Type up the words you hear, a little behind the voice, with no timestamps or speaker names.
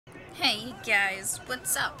Hey guys,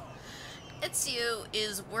 what's up? Ezio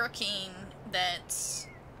is working that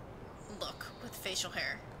look with facial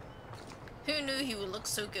hair. Who knew he would look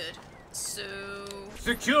so good? So...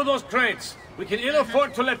 Secure those crates! We can ill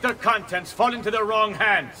afford to let their contents fall into the wrong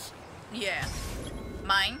hands! Yeah.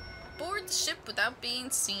 Mine. Board the ship without being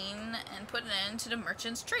seen and put an end to the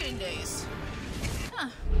merchants' trading days. Huh.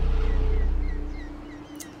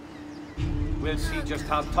 We'll see just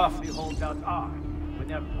how tough the holdouts are when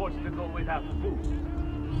they're forced to go without food.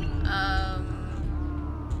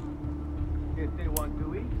 If they want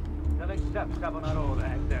to eat, they'll accept Savonarola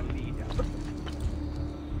as their leader.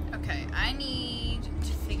 Okay, I need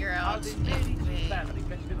to figure out How the Medici family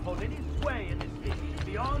can still hold any sway in this city is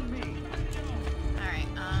beyond me. Alright,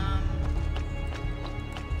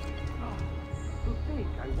 To think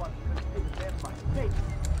I once considered them my fate.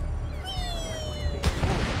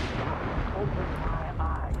 Open my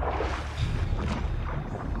eyes.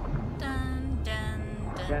 Dun dun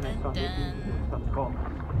dun dun dun.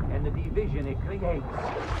 And the division it creates.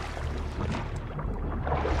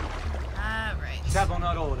 Alright.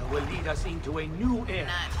 Savonarola will lead us into a new era.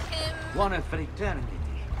 Not him. One of fraternity,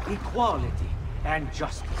 equality, and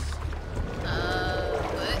justice.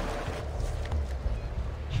 What?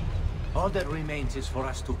 All that remains is for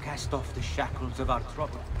us to cast off the shackles of our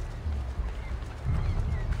trouble.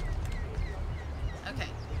 Okay.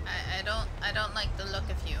 I don't like the look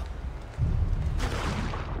of you.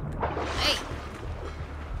 Hey!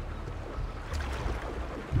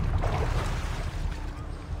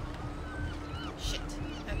 Shit.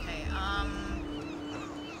 Okay,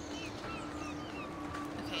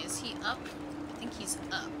 okay, is he up? I think he's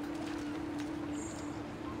up.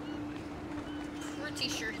 Pretty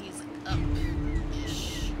sure he's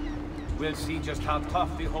up-ish. We'll see just how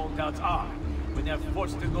tough the holdouts are when they're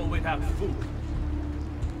forced to go without food.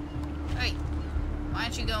 Hey, why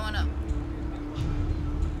aren't you going up?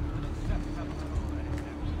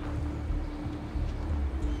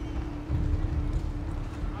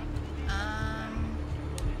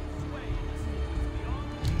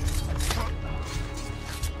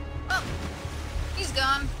 Oh, he's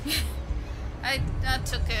gone. I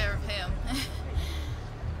took care of him.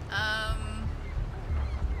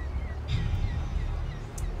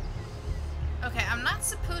 Okay, I'm not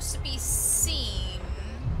supposed to be seen,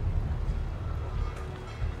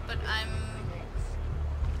 but I'm...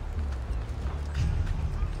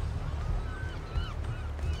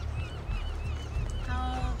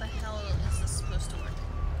 How the hell is this supposed to work?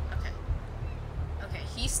 Okay. Okay,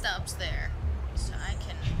 he stops there, so I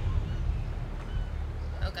can...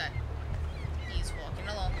 Okay. He's walking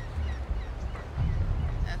along.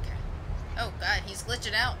 Okay. Oh god, he's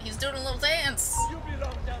glitching out. He's doing a little dance. You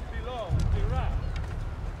belong down below with the rat.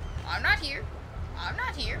 I'm not here. I'm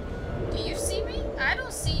not here. Do you see me? I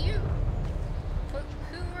don't see you.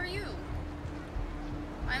 Who are you?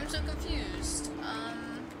 I'm so confused.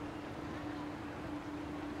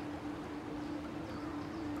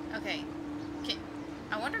 Okay.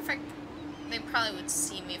 I wonder if they probably would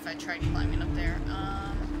see me if I tried climbing up there.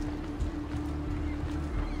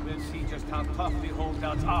 We'll see just how tough the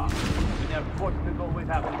holdouts are when they're forced to go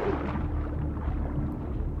without food.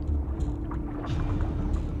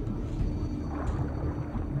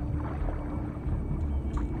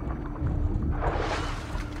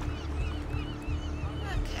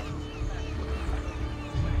 Okay.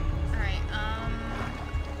 Alright,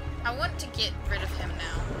 I want to get rid of him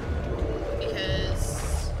now.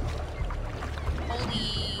 Because...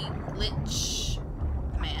 Holy glitch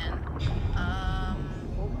man.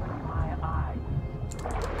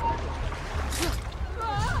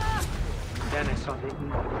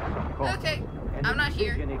 Okay, I'm not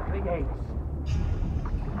here.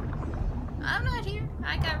 I'm not here.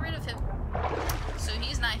 I got rid of him. So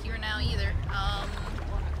he's not here now either.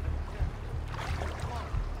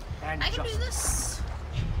 I can do this.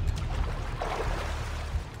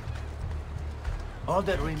 All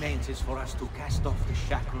that remains is for us to cast off the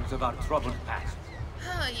shackles of our troubled past.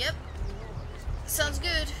 Yep. Sounds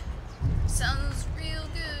good. Sounds real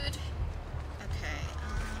good.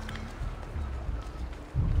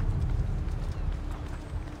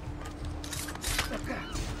 Okay,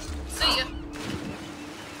 see ya.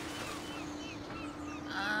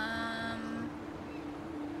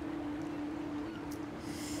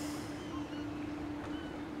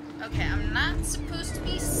 Okay, I'm not supposed to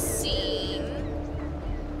be seen.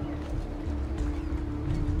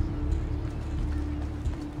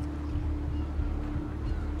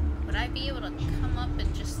 Would I be able to come up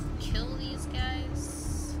and just kill these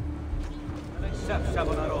guys? Accept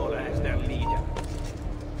Savonarola as their leader.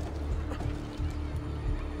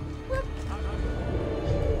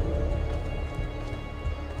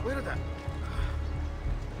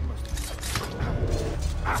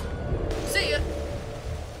 See ya.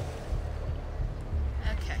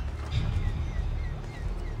 Okay.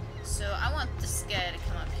 So I want this guy to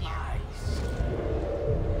come up here.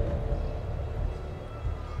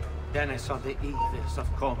 Then I saw the evils of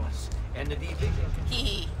commerce and the division.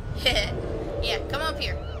 Hee yeah, come up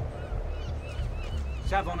here.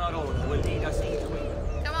 Savonarola will lead us into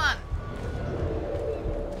it. Come on.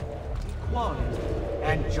 Equality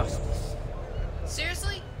and justice.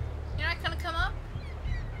 Seriously? You're not gonna come up?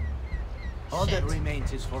 All Shit. that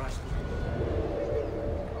remains is for us to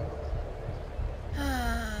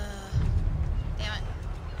Damn it.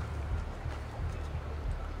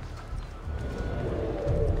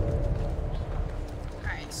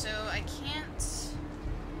 Alright, so I can't...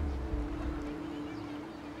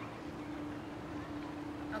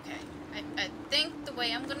 Okay, I think the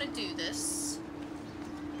way I'm gonna do this...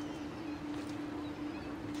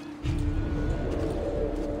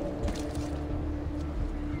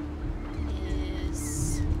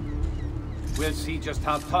 is... We'll see just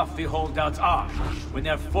how tough the holdouts are when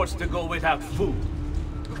they're forced to go without food.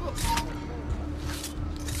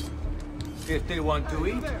 If they want to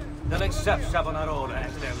eat, they'll accept Savonarola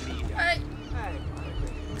as their leader. Alright.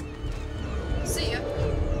 See ya.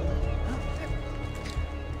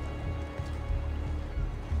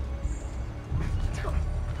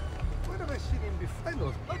 Where have I seen him befriend?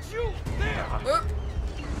 But you there! Whoop.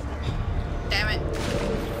 Damn it.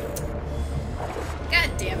 God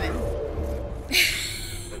damn it.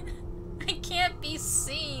 I can't be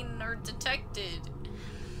seen or detected.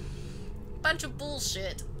 Bunch of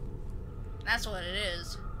bullshit. That's what it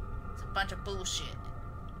is. It's a bunch of bullshit.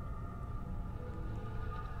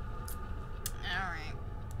 Alright.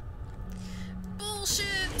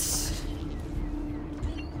 Bullshit!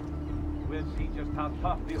 We'll see just how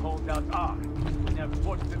tough the holdouts are when they're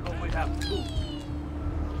forced to go without food.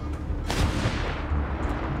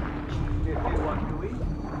 If they want to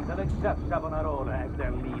eat, they'll accept Savonarola as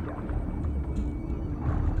their leader.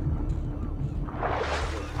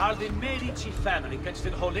 How the Medici family can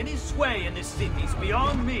still hold any sway in the cities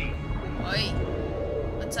beyond me. Oi.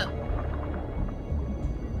 What's up?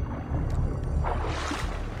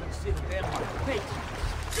 Consider them my fate.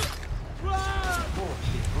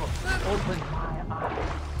 Open my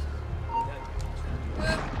eyes.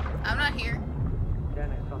 Whoop. I'm not here. Then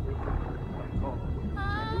I thought they could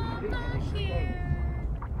I'm not here.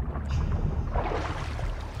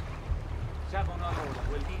 Savonarola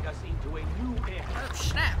will lead us into a new era. Oh,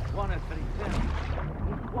 snap. One of fraternity,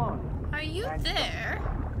 equality. Are you there?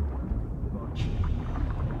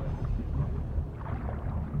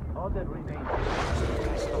 All that remains is to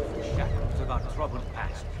cast off the shackles of our troubled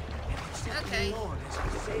past and accept Okay. the Lord as our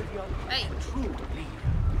Savior Hey. and true leader.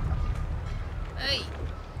 Hey.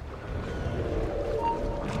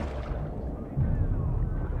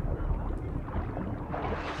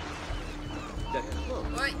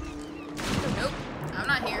 Wait. Nope. I'm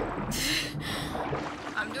not here.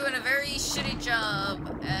 I'm doing a very shitty job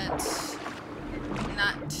at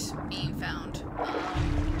not being found.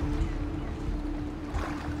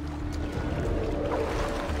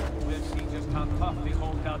 We'll see just how tough the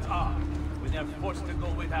holdouts are when they're forced to go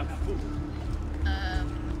without food.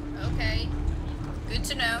 Okay. Good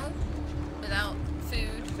to know. Without food.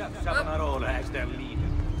 Accept Oh, Savonarola as their leader.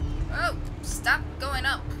 oh, stop going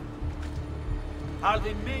up. Are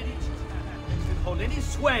the Medici family can hold any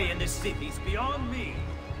sway in the cities beyond me?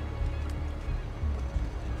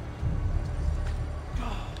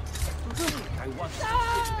 I once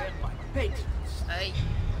considered them my patrons. Hey.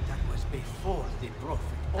 That was before the prophet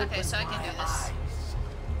Okay, opened so I can my do this. eyes.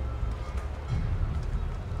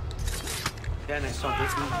 Then I saw the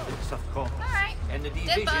evils of commerce Alright. and the Dead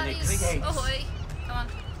division it bodies. creates. Ahoy. Come on.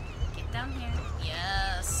 Get down here.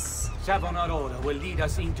 Yes. Savonarola will lead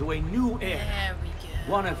us into a new era, There we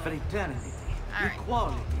go. one of fraternity, Alright.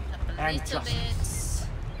 equality, Up a and little justice.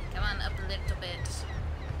 bit. Come on, up a little bit.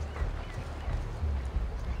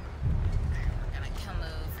 We're gonna come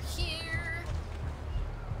over here.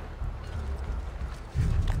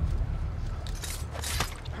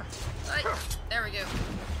 Right, there we go.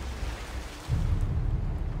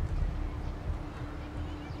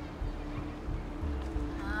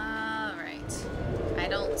 Alright. I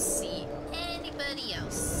don't see anybody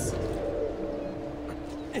else.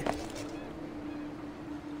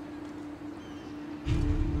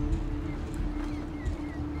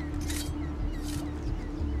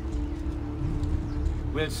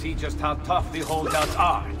 We'll see just how tough the holdouts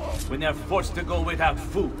are when they're forced to go without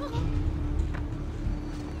food.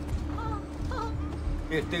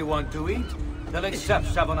 If they want to eat, they'll accept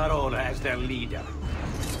Savonarola as their leader.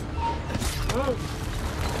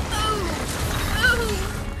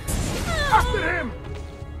 After him!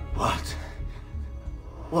 What?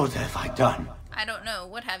 What have I done? I don't know.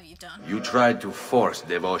 What have you done? You tried to force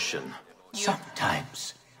devotion. You-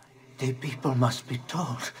 Sometimes, the people must be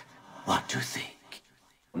told what to think.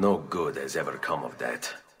 No good has ever come of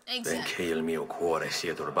that. Exactly. Benché il mio cuore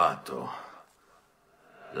sia turbato,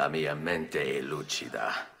 la mia mente è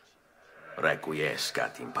lucida.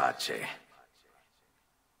 Requiescat in pace.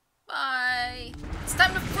 Bye. It's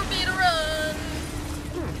time for me to run.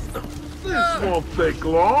 This won't take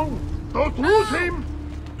long. Don't lose him!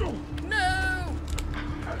 No.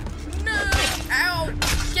 No. Ow.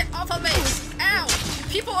 Get off of me. Ow. You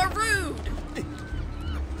people are rude.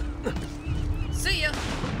 See ya.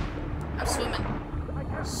 I'm swimming.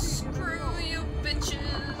 Screw you,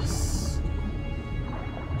 bitches.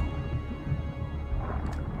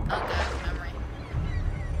 Oh god, memory.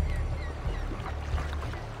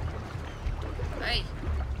 Hey.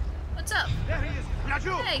 What's up? There he is!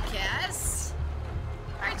 Raju! Hey, Cass.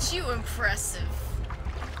 Aren't you impressive?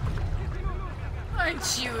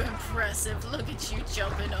 Aren't you impressive? Look at you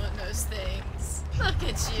jumping on those things. Look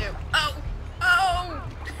at you. Oh! Oh!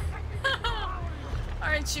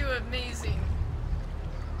 Aren't you amazing?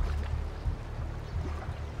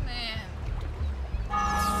 Man.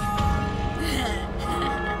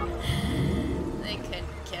 They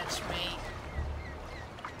couldn't catch me.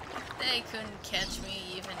 They couldn't catch me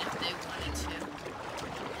even if they wanted to.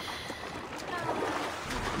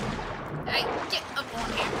 Hey, get up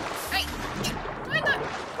on here. Hey, why not?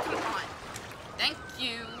 Come on. Thank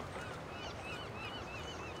you.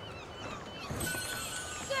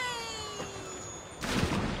 Yay!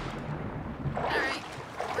 Alright,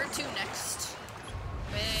 where to next?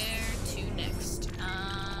 Where to next?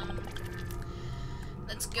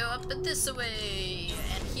 Let's go up it this way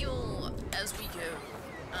and heal as we go.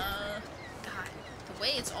 God, the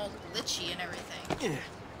way it's all glitchy and everything.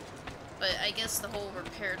 But I guess the whole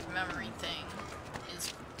repaired memory thing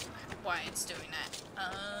is why it's doing that.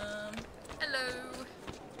 Hello.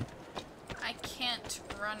 I can't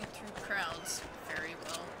run through crowds very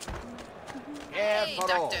well. Hey,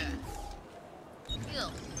 doctor.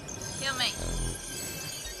 Heal. Heal me.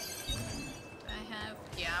 I have...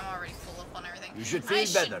 Yeah, I'm already full up on everything. You should feel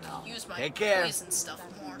better now. Use my Take care. poison stuff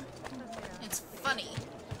more. It's funny.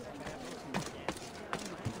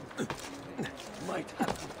 Might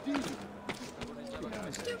have to deal.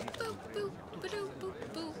 Doop, boop, boop, ba-doop, boop,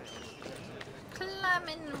 boop.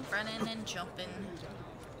 Climbing, running, and jumping.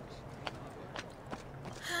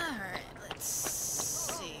 Alright, let's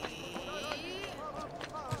see.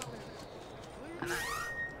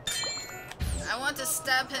 I want to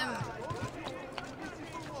stab him.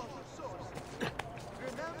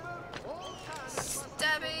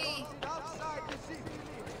 Stabby.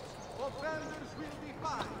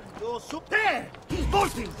 There! He's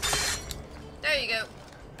bolting! There you go.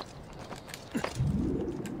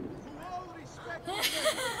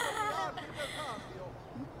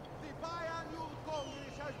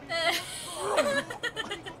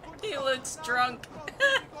 He looks drunk.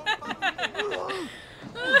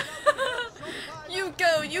 You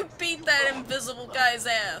go, you beat that invisible guy's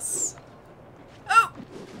ass. Oh!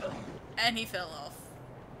 And he fell off.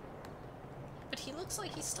 But he looks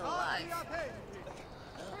like he's still alive.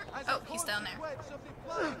 Oh, he's down there.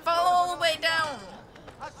 Follow all the way down!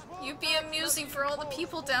 You'd be amusing for all the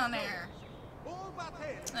people down there.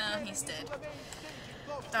 Oh, he's dead.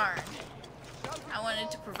 Darn. I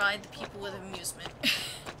wanted to provide the people with amusement.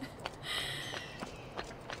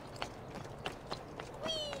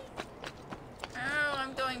 Whee! Oh,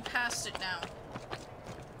 I'm going past it now.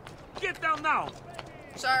 Get down now!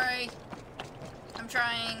 Sorry. I'm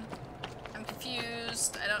trying. I'm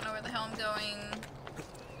confused. I don't know where the hell I'm going.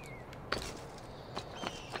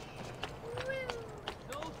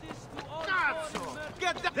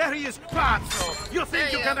 Get down! There he is, Pazzo! You think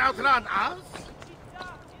There you you can go. outrun us?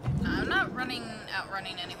 I'm not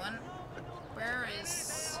outrunning anyone. Where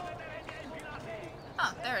is...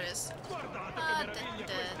 Oh, there it is.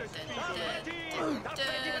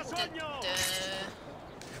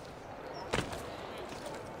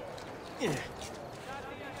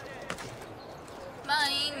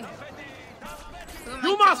 Mine! Who am I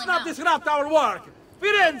You must killing not now? disrupt our work!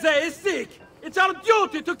 Firenze is sick! It's our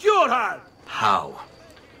duty to cure her! How?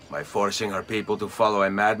 By forcing our people to follow a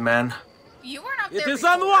madman? You were not It there is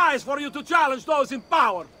before. unwise for you to challenge those in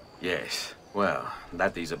power! Yes. Well,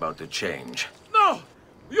 that is about to change. No!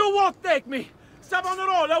 You won't take me!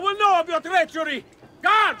 Savonarola will know of your treachery!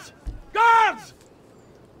 Guards! Guards!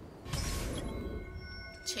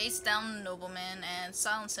 Chase down the nobleman and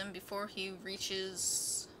silence him before he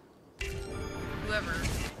reaches whoever.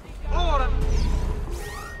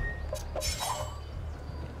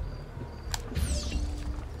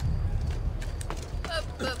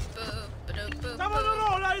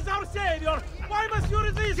 Savonarola is our savior! Why must you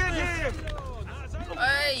resist him?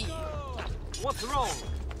 Hey! What's wrong?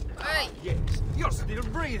 Hey! Yes, you're still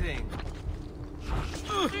breathing.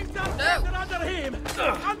 Things are No. better under him!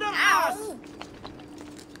 Under us! Ow!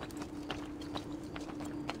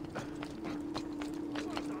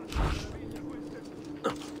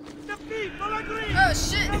 The people agree! Oh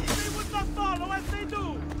shit! They would not follow as they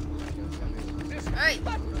do! Hey!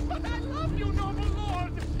 But I love you, noble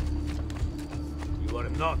lord! You are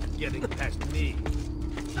not getting past me.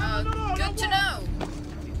 Good to know.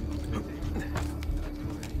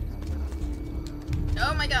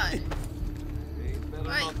 Oh my god.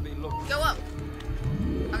 Right, go up.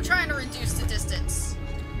 I'm trying to reduce the distance.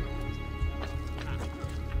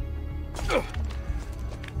 God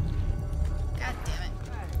damn it.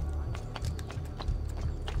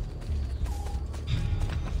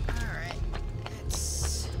 Alright.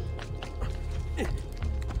 It's...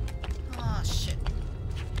 Oh shit.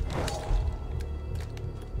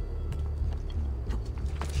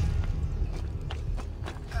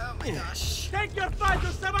 Oh my gosh. Take your fight to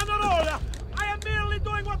Savonarola! I am merely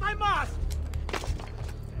doing what I must!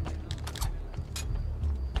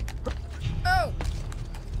 Oh!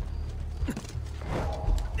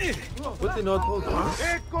 What's the note hold on?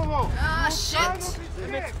 Ah, shit!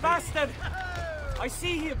 Next bastard! I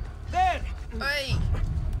see him! There! Hey!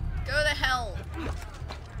 Go to hell!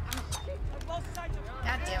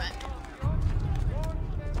 God damn it.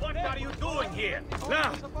 What are you doing here?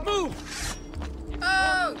 Now, move!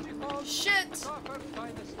 Oh! Shit!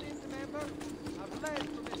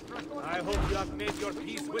 I hope you have made your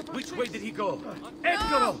peace with... Which way did he go?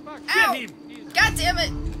 Edgaro! Ow! Get him! God damn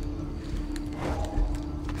it!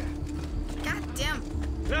 God damn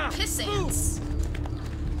Now, piss move! ants!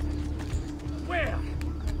 Where?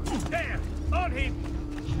 There! On him!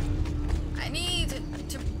 I need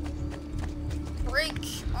to break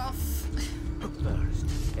off. Come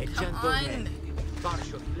on!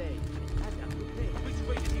 Which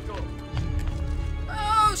way did he go?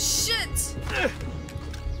 Oh shit!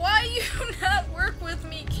 Why you not work with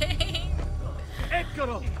me, King?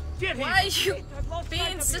 Edgaro! Get him! Why you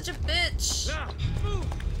being such a bitch? Now, move!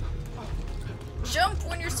 Jump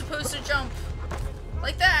when you're supposed to jump.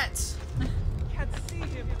 Like that. Can't see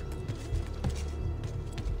him!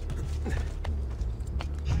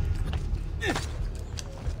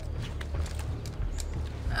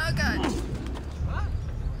 Oh god.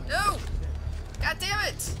 No! God damn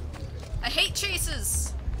it! I hate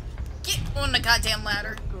chases! Get on the goddamn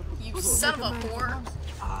ladder, you son of a whore!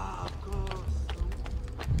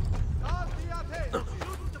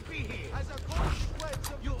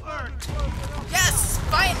 You earned! Yes!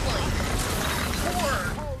 Finally! Whore!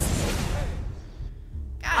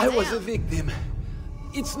 God I was a damn. victim.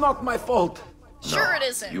 It's not my fault. Sure No, it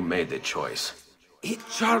isn't. You made the choice. He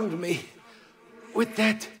charmed me with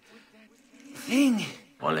that thing.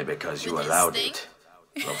 Only because you With his allowed thing? it.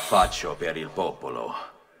 Lo faccio per il popolo.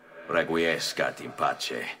 Requiescat in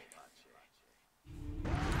pace.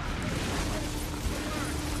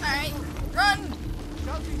 Alright, run!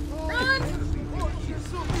 Run!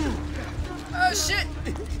 Oh shit!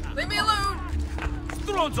 Leave me alone!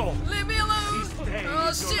 Stronzo! Leave me alone! Stay Oh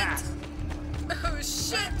is your shit! last. Oh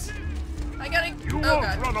shit! I gotta. You oh won't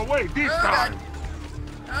god! run away this Oh time! god!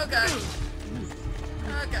 Oh god!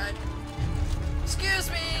 Oh god! Excuse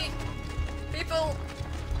me, people.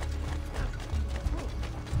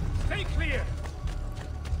 Stay clear!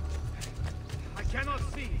 I cannot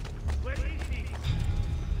see. Where is he?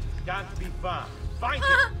 Can't be far. Find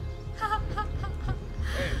him!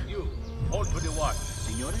 Hey, you. Hold for the watch.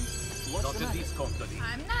 Signore? Not in this company.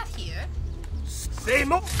 I'm not here.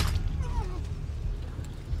 Semo!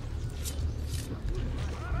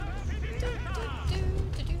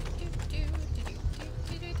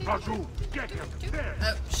 Raju, get him! There!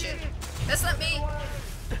 Oh shit! That's not me.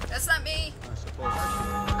 That's not me.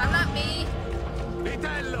 I'm not me.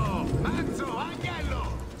 Vitello! Manzo! Agnello!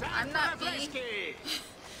 I'm not me.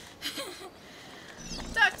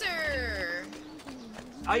 Doctor!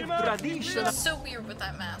 I'm traditional! It's so weird with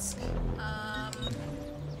that mask.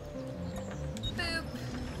 Boop.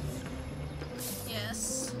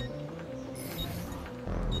 Yes.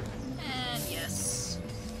 And yes.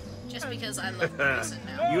 Just because I love poison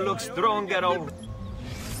now. You look strong, Geralt.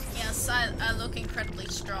 Yes, I look incredibly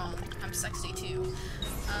strong. I'm sexy too.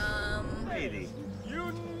 Lady.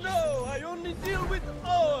 You know I only deal with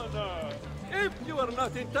honor. If you are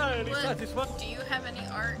not entirely What, satisfied... do you have any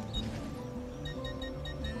art?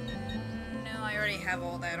 No. I already have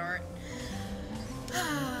all that art.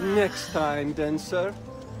 Next time, then, sir.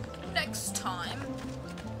 Next time.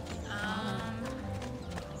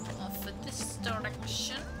 Off of this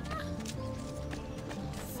direction.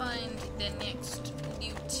 Find the next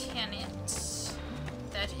lieutenant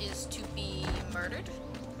that is to be murdered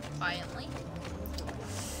violently.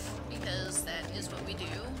 Because that is what we do.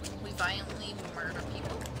 We violently murder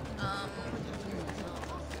people.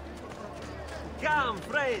 Come,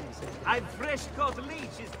 friends! I've fresh caught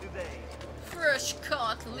leeches today. Fresh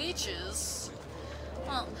caught leeches?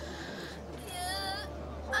 Well, yeah,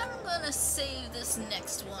 I'm gonna save this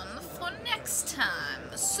next one for next time.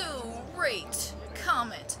 So rate,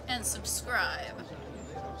 comment, and subscribe.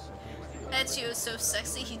 Ezio is so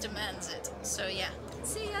sexy he demands it. So yeah,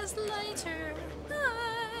 see you guys later.